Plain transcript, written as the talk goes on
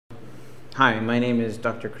Hi, my name is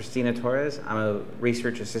Dr. Cristina Torres. I'm a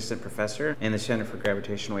research assistant professor in the Center for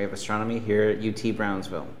Gravitational Wave Astronomy here at UT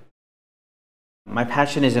Brownsville. My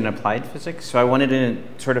passion is in applied physics, so I wanted to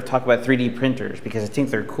sort of talk about 3D printers because I think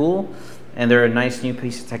they're cool and they're a nice new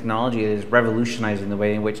piece of technology that is revolutionizing the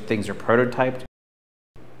way in which things are prototyped.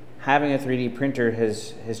 Having a 3D printer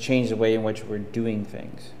has changed the way in which we're doing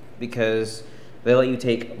things because they let you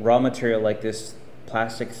take raw material like this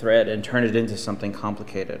plastic thread and turn it into something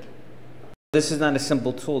complicated. This is not a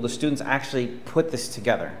simple tool. The students actually put this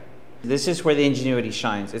together. This is where the ingenuity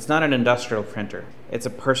shines. It's not an industrial printer. It's a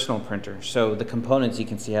personal printer. So the components you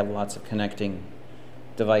can see have lots of connecting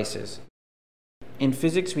devices. In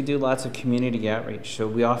physics, we do lots of community outreach. So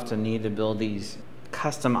we often need to build these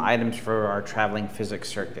custom items for our traveling physics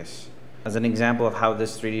circus. As an example of how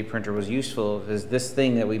this 3D printer was useful is this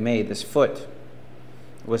thing that we made, this foot,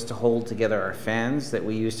 was to hold together our fans that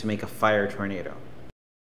we use to make a fire tornado.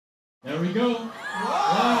 There we go.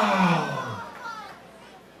 Wow!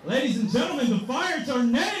 Ladies and gentlemen, the fire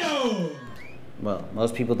tornado! Well,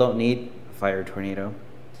 most people don't need a fire tornado,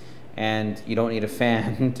 and you don't need a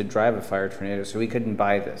fan to drive a fire tornado, so we couldn't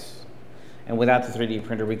buy this. And without the 3D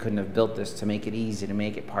printer, we couldn't have built this to make it easy, to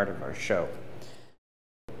make it part of our show.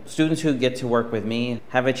 Students who get to work with me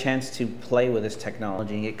have a chance to play with this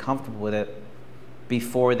technology and get comfortable with it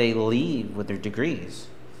before they leave with their degrees.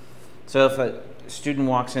 So if a student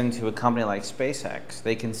walks into a company like SpaceX,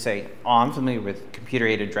 they can say, oh, I'm familiar with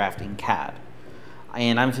computer-aided drafting CAD,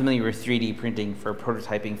 and I'm familiar with 3D printing for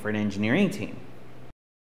prototyping for an engineering team.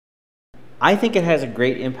 I think it has a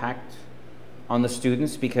great impact on the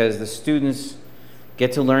students because the students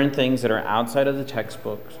get to learn things that are outside of the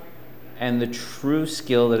textbooks and the true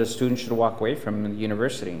skill that a student should walk away from in the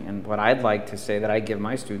university. And what I'd like to say that I give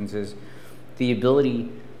my students is the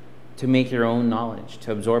ability to make your own knowledge,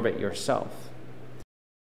 to absorb it yourself.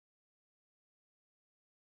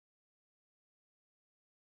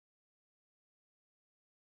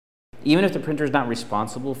 Even if the printer is not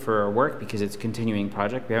responsible for our work because it's a continuing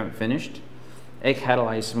project, we haven't finished, it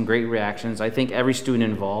catalyzed some great reactions. I think every student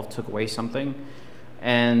involved took away something,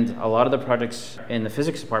 and a lot of the projects in the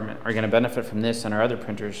physics department are going to benefit from this and our other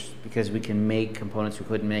printers because we can make components we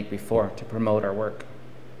couldn't make before to promote our work.